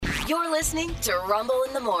You're listening to Rumble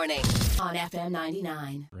in the Morning on FM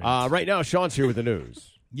 99. Right now, Sean's here with the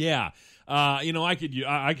news. Yeah. I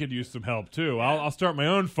could use some help, too. I'll start my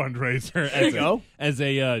own fundraiser. As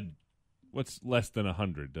a what's less than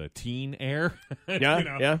 100? Teen heir?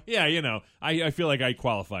 Yeah. I feel like I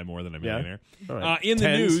qualify more than a millionaire. Right. In the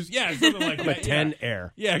news, something like that. I'm a 10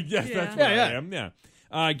 heir. That's what I am.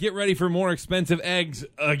 Yeah. Get ready for more expensive eggs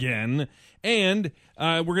again. And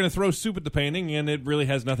we're going to throw soup at the painting, and it really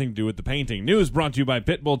has nothing to do with the painting. News brought to you by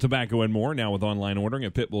Pitbull Tobacco and More, now with online ordering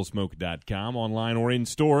at pitbullsmoke.com. Online or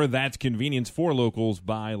in-store, that's convenience for locals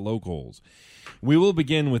by locals. We will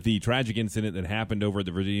begin with the tragic incident that happened over at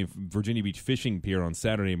the Virginia Beach fishing pier on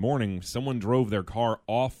Saturday morning. Someone drove their car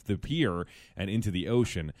off the pier and into the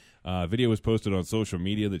ocean. Video was posted on social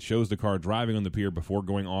media that shows the car driving on the pier before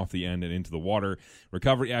going off the end and into the water.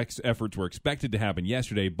 Recovery efforts were expected to happen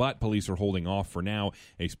yesterday, but police are holding off for now.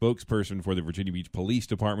 A spokesperson for the Virginia Beach Police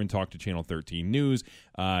Department talked to Channel 13 News.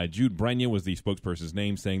 Jude Brenya was the spokesperson's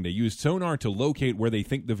name, saying they used sonar to locate where they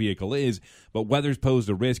think the vehicle is, but weather's posed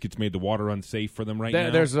a risk. It's made the water unsafe for them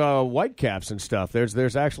now. There's white caps and stuff.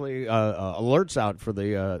 There's actually alerts out for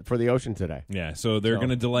the ocean today. Yeah, so they're going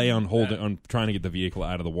to delay on trying to get the vehicle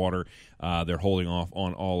out of the water. They're holding off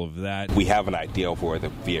on all of that. We have an idea of where the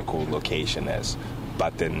vehicle location is,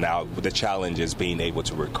 but then now the challenge is being able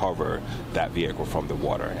to recover that vehicle from the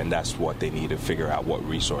water, and that's what they need to figure out what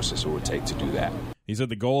resources it would take to do that. He said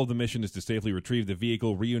the goal of the mission is to safely retrieve the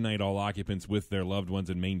vehicle, reunite all occupants with their loved ones,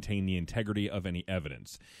 and maintain the integrity of any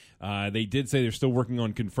evidence. They did say they're still working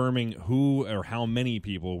on confirming who or how many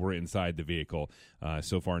people were inside the vehicle.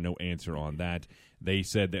 So far, no answer on that. They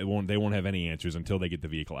said they won't have any answers until they get the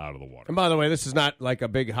vehicle out of the water. And by the way, this is not like a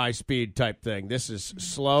big high-speed type thing. This is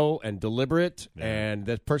slow and deliberate, and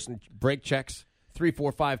the person brake checks 3,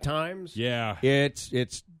 4, 5 times. Yeah.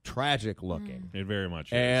 It's tragic looking. It very much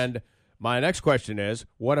is. And my next question is,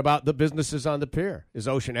 what about the businesses on the pier? Is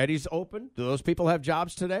Ocean Eddies open? Do those people have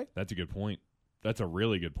jobs today? That's a good point. That's a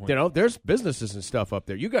really good point. You know, there's businesses and stuff up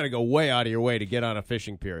there. You got to go way out of your way to get on a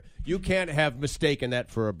fishing pier. You can't have mistaken that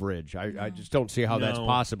for a bridge. I just don't see how that's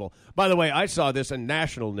possible. By the way, I saw this in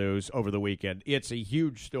national news over the weekend. It's a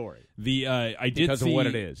huge story. I did because see of what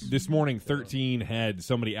it is. This morning, 13 had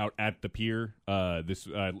somebody out at the pier.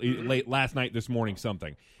 Late last night, this morning,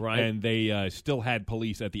 something. Right. And they still had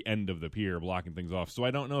police at the end of the pier blocking things off. So I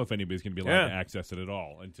don't know if anybody's going to be allowed to access it at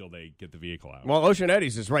all until they get the vehicle out. Well, Ocean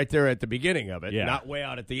Eddies is right there at the beginning of it. Yeah. Not way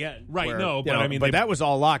out at the end. Right, but that was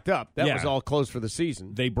all locked up. That was all closed for the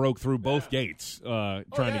season. They broke through both gates trying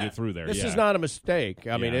to get through there. This is not a mistake.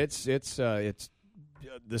 I mean, it's the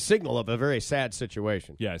signal of a very sad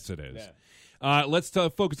situation. Yes, it is. Yeah. Let's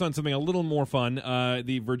focus on something a little more fun.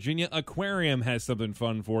 The Virginia Aquarium has something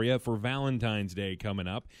fun for you for Valentine's Day coming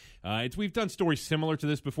up. We've done stories similar to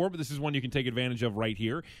this before, but this is one you can take advantage of right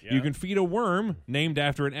here. Yeah. You can feed a worm named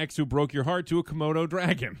after an ex who broke your heart to a Komodo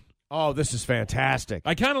dragon. Oh, this is fantastic.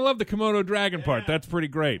 I kind of love the Komodo dragon part. That's pretty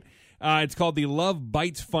great. It's called the Love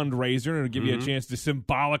Bites fundraiser, and it'll give you a chance to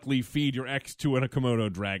symbolically feed your ex to a Komodo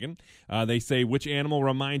dragon. They say which animal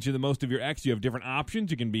reminds you the most of your ex. You have different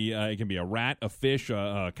options. It can be a rat, a fish,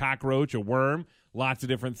 a cockroach, a worm. Lots of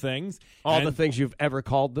different things. All the things you've ever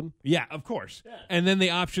called them? Yeah, of course. Yeah. And then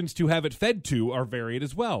the options to have it fed to are varied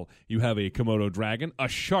as well. You have a Komodo dragon, a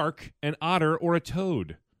shark, an otter, or a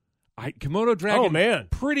toad. Komodo dragon, oh, man.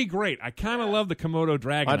 Pretty great. I kind of love the Komodo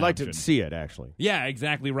dragon I'd like option. to see it, actually. Yeah,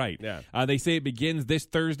 exactly right. Yeah. They say it begins this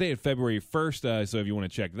Thursday at February 1st, so if you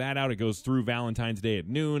want to check that out, it goes through Valentine's Day at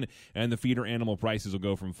noon, and the feeder animal prices will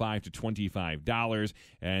go from $5 to $25,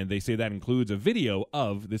 and they say that includes a video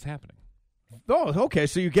of this happening. Oh, okay.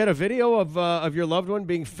 So you get a video of your loved one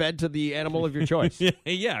being fed to the animal of your choice.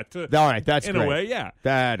 Yeah. All right, that's in great. a way, yeah.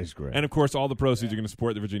 That is great. And, of course, all the proceeds are going to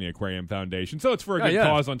support the Virginia Aquarium Foundation. So it's for a good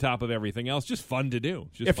cause on top of everything else. Just fun to do.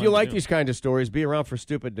 If you like these kind of stories, be around for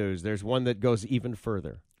Stupid News. There's one that goes even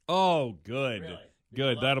further. Oh, good. Really?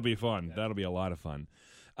 Good. That'll be fun. Yeah. That'll be a lot of fun.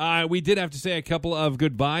 We did have to say a couple of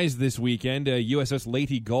goodbyes this weekend. USS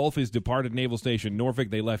Leyte Gulf has departed Naval Station Norfolk.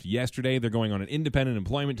 They left yesterday. They're going on an independent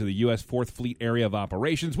employment to the U.S. 4th Fleet Area of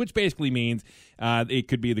Operations, which basically means it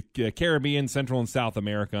could be the Caribbean, Central and South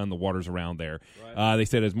America, and the waters around there. Right. They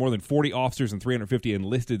said there's more than 40 officers and 350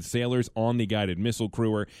 enlisted sailors on the guided missile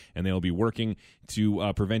crewer, and they'll be working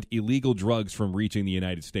to prevent illegal drugs from reaching the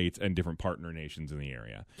United States and different partner nations in the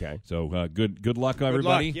area. Okay. So good luck,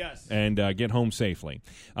 everybody. Good luck, yes. And get home safely.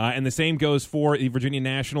 And the same goes for the Virginia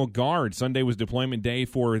National Guard. Sunday was deployment day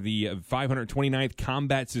for the 529th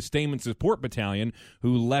Combat Sustainment Support Battalion,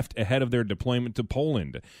 who left ahead of their deployment to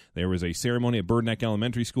Poland. There was a ceremony at Bird Neck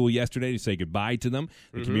Elementary School yesterday to say goodbye to them.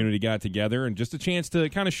 The community got together, and just a chance to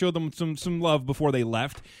kind of show them some love before they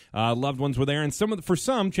left. Loved ones were there, and for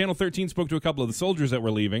some, Channel 13 spoke to a couple of the soldiers that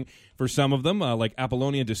were leaving. For some of them, like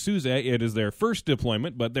Apollonia de Souza, it is their first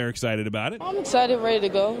deployment, but they're excited about it. I'm excited, ready to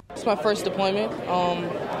go. It's my first deployment.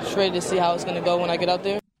 Just ready to see how it's going to go when I get out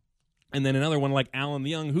there. And then another one like Alan the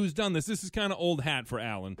Young, who's done this. This is kind of old hat for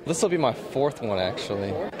Alan. This will be my fourth one,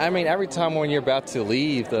 actually. I mean, every time when you're about to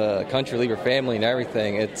leave the country, leave your family and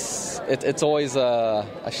everything, it's always a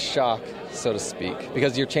shock, so to speak,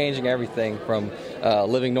 because you're changing everything from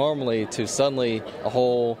living normally to suddenly a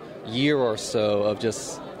whole year or so of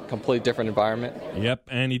just completely different environment. Yep,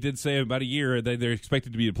 and he did say about a year that they're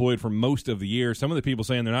expected to be deployed for most of the year. Some of the people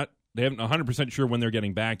saying they haven't 100% sure when they're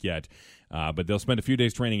getting back yet, but they'll spend a few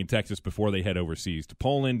days training in Texas before they head overseas to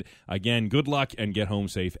Poland. Again, good luck and get home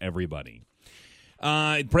safe, everybody.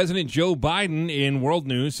 President Joe Biden in World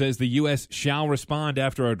News says the U.S. shall respond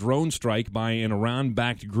after a drone strike by an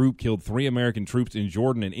Iran-backed group killed 3 American troops in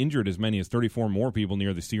Jordan and injured as many as 34 more people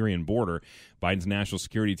near the Syrian border. Biden's national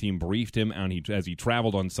security team briefed him as he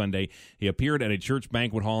traveled on Sunday. He appeared at a church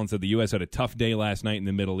banquet hall and said the U.S. had a tough day last night in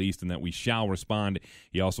the Middle East and that we shall respond.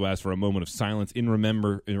 He also asked for a moment of silence in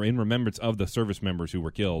remembrance of the service members who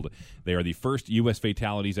were killed. They are the first U.S.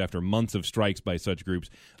 fatalities after months of strikes by such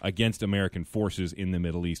groups against American forces in the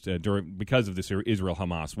Middle East because of this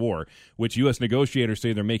Israel-Hamas war, which U.S. negotiators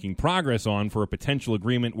say they're making progress on for a potential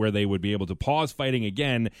agreement where they would be able to pause fighting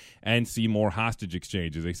again and see more hostage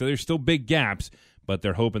exchanges. They say there's still big gaps, but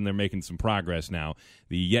they're hoping they're making some progress now.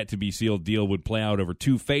 The yet-to-be-sealed deal would play out over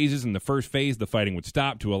 2 phases. In the first phase, the fighting would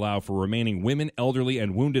stop to allow for remaining women, elderly,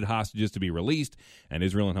 and wounded hostages to be released, and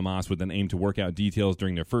Israel and Hamas would then aim to work out details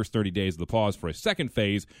during their first 30 days of the pause for a second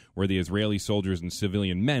phase where the Israeli soldiers and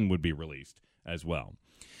civilian men would be released as well.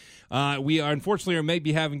 We are unfortunately may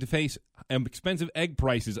be having to face expensive egg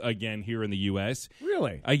prices again here in the U.S.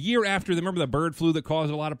 Really? A year after, remember the bird flu that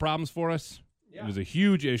caused a lot of problems for us? Yeah. It was a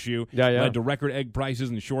huge issue. Yeah. Led to record egg prices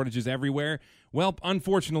and shortages everywhere. Well,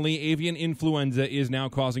 unfortunately, avian influenza is now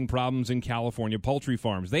causing problems in California poultry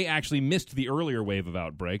farms. They actually missed the earlier wave of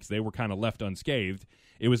outbreaks. They were kind of left unscathed.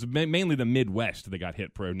 It was mainly the Midwest that got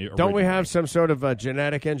hit. Don't we have some sort of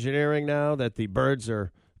genetic engineering now that the birds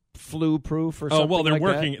are flu-proof or something? Oh well, they're like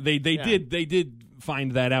working. That? They did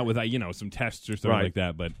find that out with some tests or something like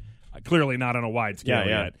that, but clearly not on a wide scale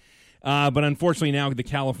yet. But unfortunately now the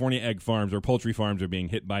California egg farms or poultry farms are being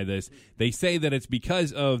hit by this. They say that it's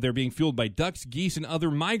because of they're being fueled by ducks, geese, and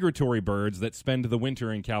other migratory birds that spend the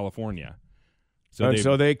winter in California.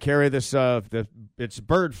 So they carry this, it's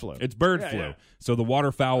bird flu. It's bird flu. Yeah. So the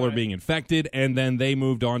waterfowl are being infected, and then they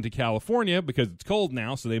moved on to California because it's cold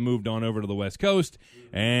now, so they moved on over to the West Coast,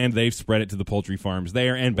 and they've spread it to the poultry farms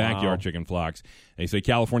there and backyard chicken flocks. They say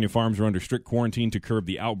California farms are under strict quarantine to curb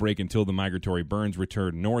the outbreak until the migratory birds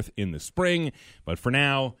return north in the spring. But for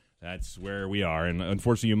now, that's where we are, and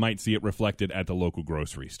unfortunately you might see it reflected at the local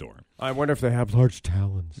grocery store. I wonder if they have large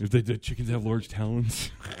talons. If the chickens have large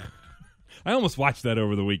talons. I almost watched that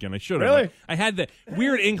over the weekend. I should have. Really? I had the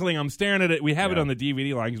weird inkling. I'm staring at it. We have it on the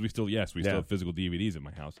DVD line because we still have physical DVDs at my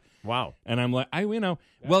house. Wow. And I'm like,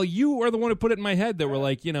 well, you are the one who put it in my head that we're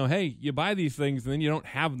like, hey, you buy these things and then you don't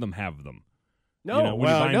have them. No,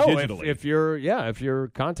 digitally. if your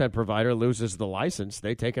content provider loses the license,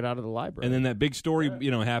 they take it out of the library. And then that big story,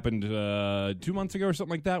 happened 2 months ago or something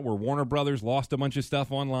like that, where Warner Brothers lost a bunch of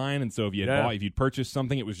stuff online, and so if you'd purchased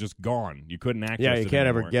something, it was just gone. You couldn't access it. Yeah, you can't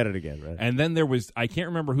anymore. ever get it again, right? And then there was, I can't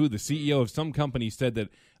remember who, the CEO of some company said that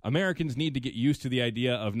Americans need to get used to the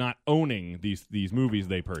idea of not owning these movies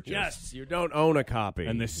they purchase. Yes, you don't own a copy.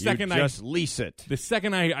 And the second you just lease it. The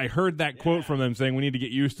second I heard that quote from them saying we need to get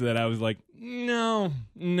used to that, I was like, no,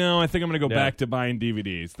 I think I'm going to go back to buying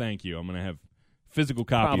DVDs. Thank you. I'm going to have physical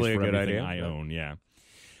copies for everything I own. Yeah.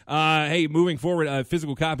 Hey, moving forward, a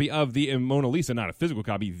physical copy of the Mona Lisa, not a physical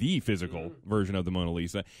copy, the physical version of the Mona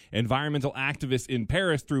Lisa. Environmental activists in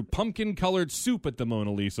Paris threw pumpkin-colored soup at the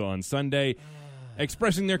Mona Lisa on Sunday,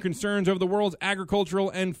 expressing their concerns over the world's agricultural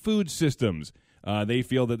and food systems. They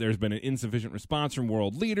feel that there's been an insufficient response from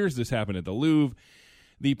world leaders. This happened at the Louvre.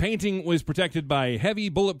 The painting was protected by heavy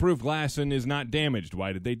bulletproof glass and is not damaged.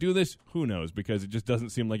 Why did they do this? Who knows? Because it just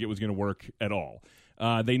doesn't seem like it was going to work at all.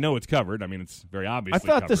 They know it's covered. I mean, it's very obviously I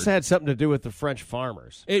thought covered. this had something to do with the French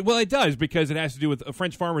farmers. Well, it does, because it has to do with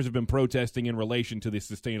French farmers have been protesting in relation to the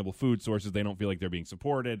sustainable food sources. They don't feel like they're being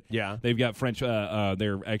supported. Yeah. They've got French,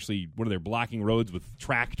 they're actually, they're blocking roads with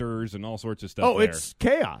tractors and all sorts of stuff there. It's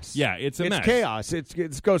chaos. Yeah, it's a mess. It's chaos.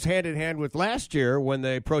 It goes hand in hand with last year when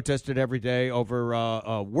they protested every day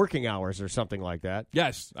over working hours or something like that.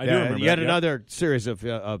 Yes, I do remember Yet that, another series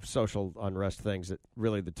of social unrest things that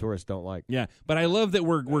really the tourists don't like. Yeah, but I love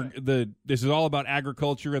that this is all about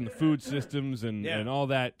agriculture and the food systems and all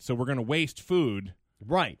that. So we're going to waste food,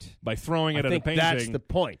 right, by throwing it at a painting. That's the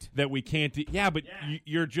point. That we can't. But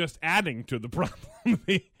you're just adding to the problem.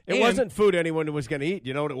 It wasn't food anyone was going to eat.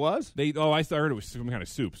 You know what it was? I heard it was some kind of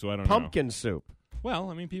soup. So I don't know. Pumpkin soup.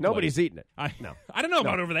 Well, I mean, people. Nobody's eating it. I don't know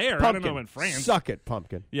about over there. Pumpkin. I don't know in France. Suck it,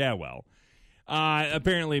 pumpkin. Yeah, well.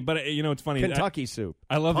 Apparently, but it's funny. Kentucky soup.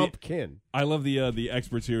 I love pumpkin. I love the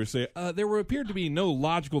experts here who say there appeared to be no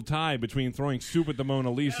logical tie between throwing soup at the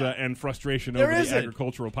Mona Lisa and frustration over the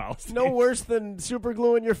agricultural policy. No worse than super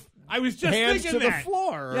gluing your I was just hands thinking to that. the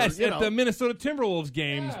floor. Yes, at the Minnesota Timberwolves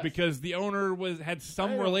games because the owner had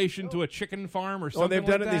some relation to a chicken farm or something. Oh, they've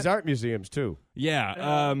done it in that. these art museums too.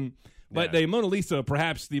 Yeah. But the Mona Lisa,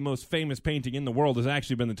 perhaps the most famous painting in the world, has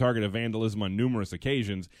actually been the target of vandalism on numerous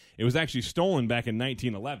occasions. It was actually stolen back in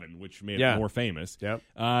 1911, which made it more famous. Yep.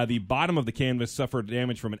 The bottom of the canvas suffered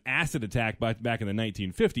damage from an acid attack back in the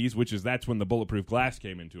 1950s, that's when the bulletproof glass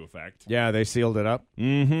came into effect. Yeah, they sealed it up.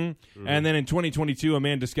 Mm-hmm. And then in 2022, a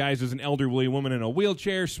man disguised as an elderly woman in a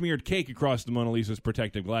wheelchair smeared cake across the Mona Lisa's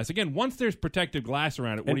protective glass. Again, once there's protective glass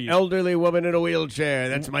around it, An elderly woman in a wheelchair.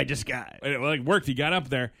 That's my disguise. It worked. He got up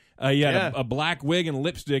there. He had a black wig and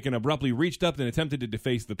lipstick and abruptly reached up and attempted to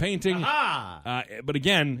deface the painting. But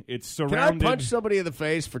again, it's surrounded. Can I punch somebody in the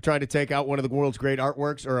face for trying to take out one of the world's great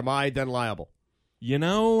artworks, or am I then liable?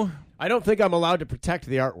 I don't think I'm allowed to protect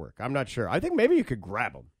the artwork. I'm not sure. I think maybe you could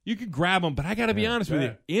grab them. You could grab them, but I got to be honest with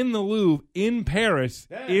you. In the Louvre, in Paris,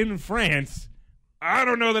 in France, I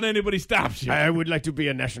don't know that anybody stops you. I would like to be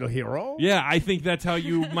a national hero. Yeah, I think that's how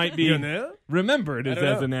you might be remembered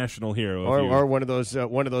as a national hero, or one of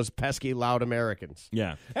those pesky loud Americans.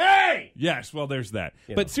 Yeah. Hey. Yes. Well, there's that.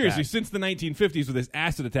 But seriously, since the 1950s with this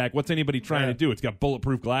acid attack, what's anybody trying to do? It's got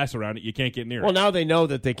bulletproof glass around it. You can't get near it. Well, now they know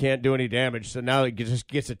that they can't do any damage, so now it just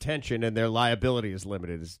gets attention, and their liability is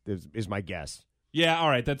limited. Is my guess. Yeah, all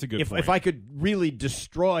right, that's a good point. If I could really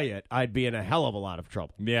destroy it, I'd be in a hell of a lot of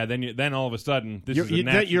trouble. Yeah, then all of a sudden,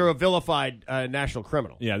 you're a vilified national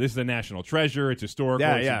criminal. Yeah, this is a national treasure. It's historical.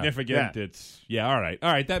 It's significant. Yeah. It's all right.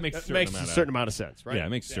 All right, that makes a certain amount of sense, right? Yeah, it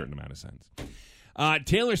makes a certain amount of sense.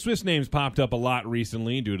 Taylor Swift's name's popped up a lot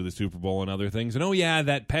recently due to the Super Bowl and other things. And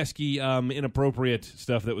that pesky, inappropriate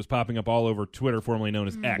stuff that was popping up all over Twitter, formerly known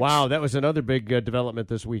as X. Wow, that was another big development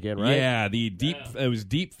this weekend, right? Yeah, it was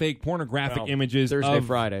deep fake pornographic images Thursday,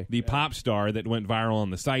 Friday. The pop star that went viral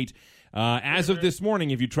on the site. As of this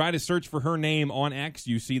morning, if you try to search for her name on X,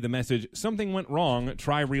 you see the message, "Something went wrong,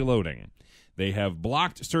 try reloading." They have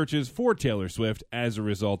blocked searches for Taylor Swift as a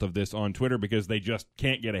result of this on Twitter because they just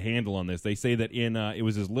can't get a handle on this. They say that it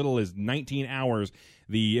was as little as 19 hours,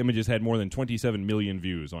 the images had more than 27 million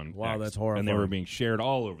views on Wow, X, that's horrifying. and they were being shared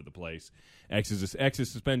all over the place. X has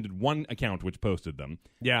suspended one account which posted them.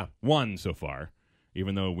 Yeah. One so far,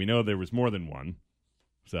 even though we know there was more than one.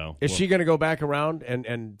 So is she going to go back around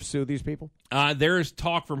and sue these people? There's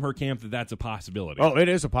talk from her camp that that's a possibility. Oh, it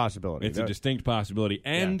is a possibility. It's a distinct possibility,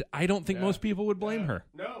 and I don't think most people would blame her.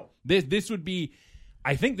 No. This would be,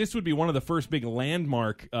 I think this would be one of the first big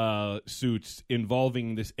landmark suits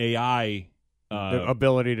involving this AI the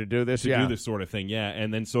ability to do this, do this sort of thing,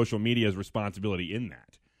 and then social media's responsibility in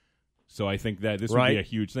that. So I think that this would be a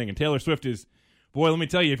huge thing, and Taylor Swift is. Boy, let me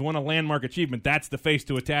tell you, if you want a landmark achievement, that's the face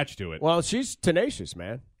to attach to it. Well, she's tenacious,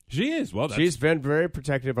 man. She is. Well, she's been very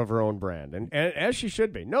protective of her own brand, and as she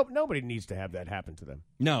should be. Nobody needs to have that happen to them.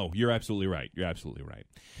 No, you're absolutely right. You're absolutely right.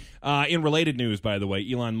 In related news, by the way,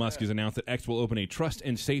 Elon Musk has announced that X will open a trust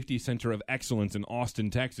and safety center of excellence in Austin,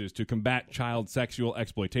 Texas, to combat child sexual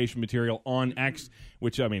exploitation material on X,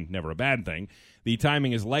 which, I mean, never a bad thing. The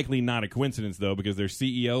timing is likely not a coincidence, though, because their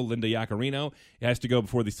CEO, Linda Yaccarino, has to go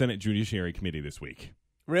before the Senate Judiciary Committee this week.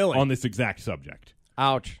 Really? On this exact subject.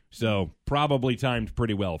 Ouch. So probably timed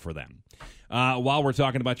pretty well for them. While we're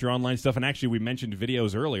talking about your online stuff, and actually we mentioned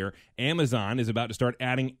videos earlier, Amazon is about to start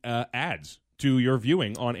adding ads to your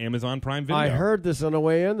viewing on Amazon Prime Video. I heard this on the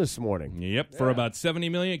way in this morning. Yep, for about 70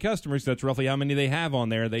 million customers. That's roughly how many they have on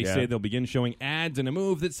there. They say they'll begin showing ads in a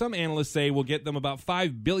move that some analysts say will get them about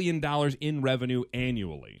 $5 billion in revenue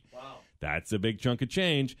annually. Wow. That's a big chunk of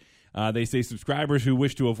change. They say subscribers who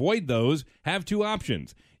wish to avoid those have two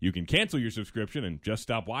options. You can cancel your subscription and just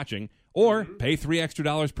stop watching, or pay $3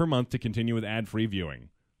 extra per month to continue with ad-free viewing.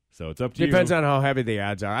 So it's up to you. Depends on how heavy the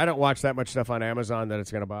ads are. I don't watch that much stuff on Amazon that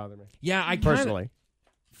it's going to bother me. Yeah, I personally.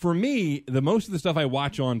 For me, the most of the stuff I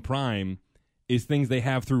watch on Prime is things they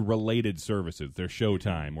have through related services, their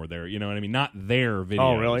Showtime or their, you know what I mean, not their videos.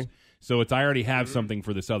 Oh, really? So it's I already have something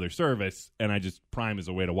for this other service, and I just Prime is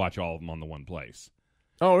a way to watch all of them on the one place.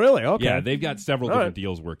 Oh, really? Okay. Yeah, they've got several different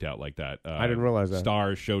deals worked out like that. I didn't realize that.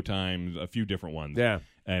 Stars, Showtime, a few different ones. Yeah.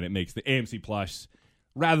 And it makes the AMC Plus,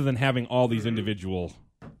 rather than having all these individual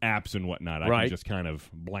apps and whatnot, I can just kind of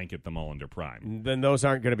blanket them all under Prime. Then those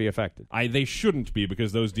aren't going to be affected. They shouldn't be,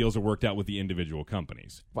 because those deals are worked out with the individual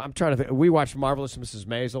companies. Well, I'm trying to think. We watched Marvelous Mrs.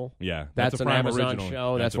 Maisel. Yeah. That's a an Prime Amazon original.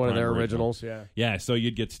 show. That's one of their Prime originals. original. Yeah. Yeah, so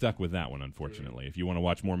you'd get stuck with that one, unfortunately. If you want to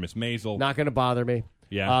watch more Miss Maisel. Not going to bother me.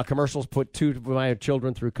 Yeah. Commercials put two of my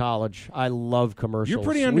children through college. I love commercials. You're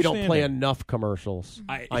pretty We don't understanding. play enough commercials.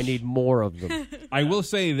 I need more of them. I will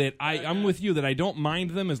say that I'm with you that I don't mind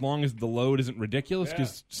them as long as the load isn't ridiculous,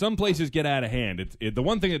 because some places get out of hand. The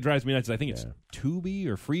one thing that drives me nuts is I think it's Tubi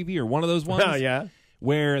or Freevee or one of those ones. Oh, yeah.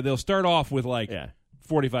 Where they'll start off with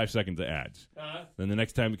 45 seconds of ads. Then the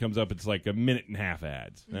next time it comes up, it's like a minute and a half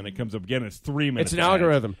ads. Then it comes up again, it's 3 minutes. It's an of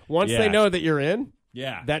algorithm. ads. Once they know that you're in,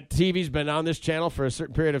 that TV's been on this channel for a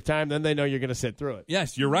certain period of time, then they know you're going to sit through it.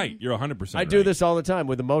 Yes, you're right. You're 100% I do this all the time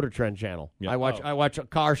with the Motor Trend channel. Yeah. I watch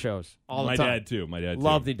car shows all the time. My dad too.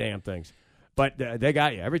 Love the damn things. But they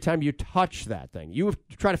got you. Every time you touch that thing, you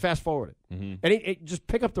try to fast forward it. Mm-hmm. And it just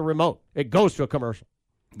pick up the remote. It goes to a commercial.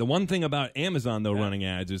 The one thing about Amazon, though, running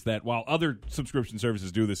ads is that while other subscription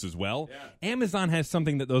services do this as well, Amazon has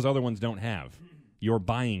something that those other ones don't have: your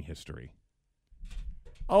buying history.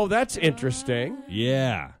 Oh, that's interesting.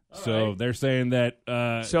 Yeah. So they're saying that...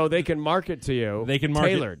 so they can market to you. They can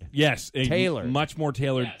market... Tailored. Yes. Tailored. Much more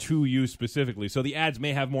tailored to you specifically. So the ads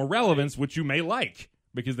may have more relevance, which you may like,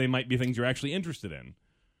 because they might be things you're actually interested in.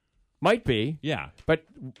 Might be. Yeah. But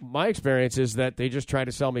my experience is that they just try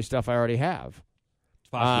to sell me stuff I already have.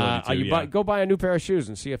 Possibility too, go buy a new pair of shoes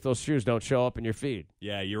and see if those shoes don't show up in your feed.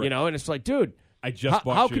 Yeah, you're right. You know, and it's like, dude, I just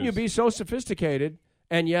bought how shoes. can you be so sophisticated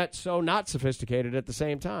and yet so not sophisticated at the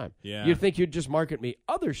same time? Yeah. You'd think you'd just market me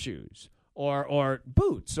other shoes or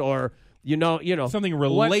boots or you know something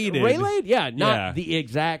related. Related? Yeah, not the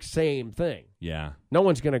exact same thing. Yeah. No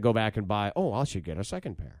one's going to go back and buy, I should get a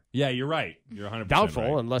second pair. Yeah, you're right. You're 100% Doubtful,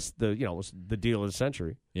 right. unless was the deal of the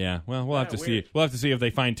century. Yeah, well, we'll have to see. We'll have to see if they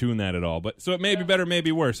fine tune that at all. But so it may be better,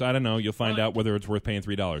 maybe worse. I don't know. You'll find out whether it's worth paying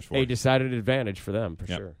 $3 for. A decided advantage for them, for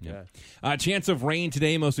sure. Yep. Chance of rain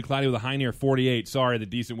today, mostly cloudy with a high near 48. Sorry, the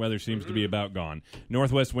decent weather seems to be about gone.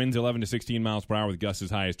 Northwest winds 11 to 16 miles per hour with gusts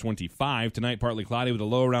as high as 25. Tonight, partly cloudy with a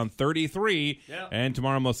low around 33. Yep. And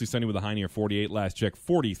tomorrow, mostly sunny with a high near 48. Last check,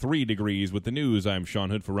 43 degrees. With the news, I'm Sean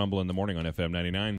Hood for Rumble in the Morning on FM 99.